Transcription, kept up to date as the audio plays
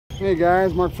Hey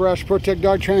guys, Mark Ferrasci, Protect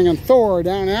Dog Training and Thor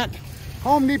down at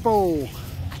Home Depot.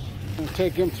 Gonna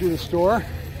take him through the store.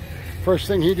 First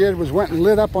thing he did was went and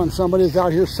lit up on somebody who's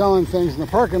out here selling things in the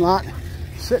parking lot,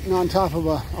 sitting on top of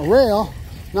a rail,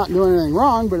 not doing anything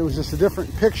wrong, but it was just a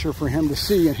different picture for him to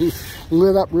see, and he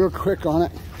lit up real quick on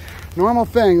it. Normal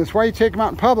thing. That's why you take him out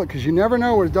in public, because you never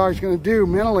know what a dog's going to do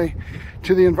mentally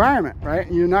to the environment,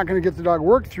 right? You're not going to get the dog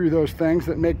work through those things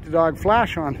that make the dog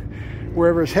flash on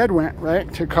wherever his head went,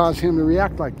 right, to cause him to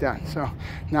react like that. So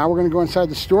now we're going to go inside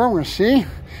the store. We're going to see,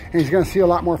 and he's going to see a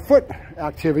lot more foot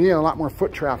activity and a lot more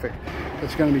foot traffic.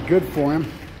 It's going to be good for him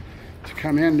to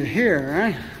come into here,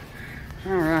 right?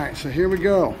 All right, so here we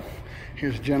go.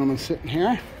 Here's a gentleman sitting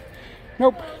here.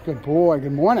 Nope. Good boy.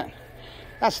 Good morning.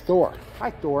 That's Thor.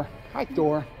 Hi, Thor. Hi,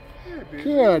 Thor.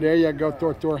 Good. There you go,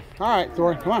 Thor. All right,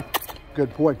 Thor. Come on.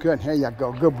 Good boy. Good. There you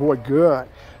go. Good boy. Good.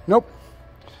 Nope.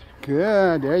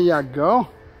 Good. There you go.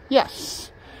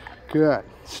 Yes. Good.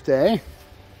 Stay.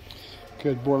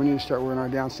 Good boy. We need to start working our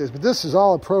downstairs. But this is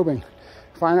all a probing.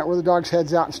 Find out where the dog's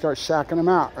head's out and start sacking them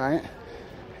out, right?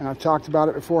 And I've talked about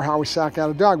it before, how we sack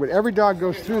out a dog. But every dog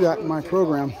goes through that in my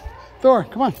program. Thor,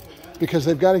 come on. Because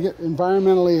they've got to get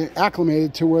environmentally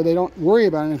acclimated to where they don't worry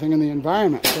about anything in the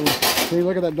environment. So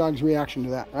look at that dog's reaction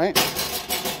to that, right?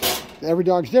 Every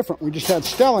dog's different. We just had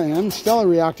Stella in. Stella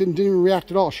reacted and didn't even react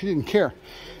at all. She didn't care.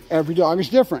 Every dog is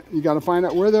different. You got to find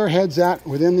out where their head's at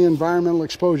within the environmental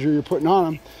exposure you're putting on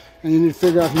them. And you need to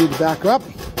figure out if you need to back up.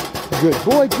 Good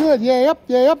boy, good. Yay up,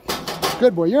 yay up.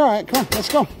 Good boy, you're all right. Come on, let's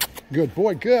go. Good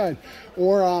boy, good.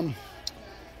 Or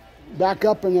back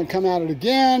up and then come at it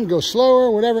again, go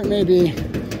slower, whatever it may be,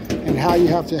 and how you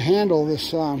have to handle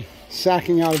this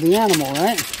sacking out of the animal,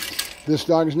 right? This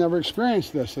dog has never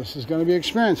experienced this. This is going to be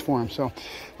experience for him. So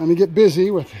let me get busy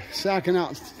with sacking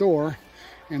out Thor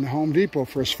in the Home Depot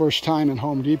for his first time in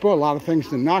Home Depot. A lot of things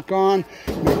to knock on,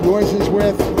 make noises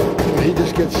with, but he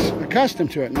just gets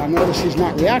accustomed to it. Now notice he's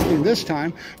not reacting this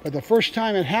time, but the first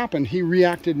time it happened, he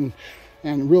reacted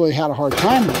and really had a hard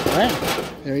time with it,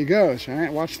 right? There he goes, all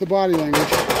right? Watch the body language.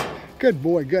 Good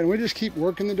boy, good. We just keep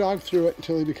working the dog through it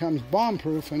until he becomes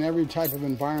bomb-proof in every type of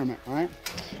environment, all right?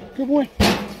 Good boy.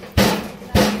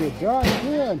 Good dog,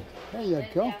 good. There you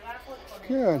go.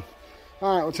 Good.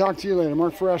 All right, we'll talk to you later.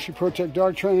 Mark Ferrasci, Protect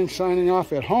Dog Training, signing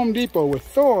off at Home Depot with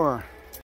Thor.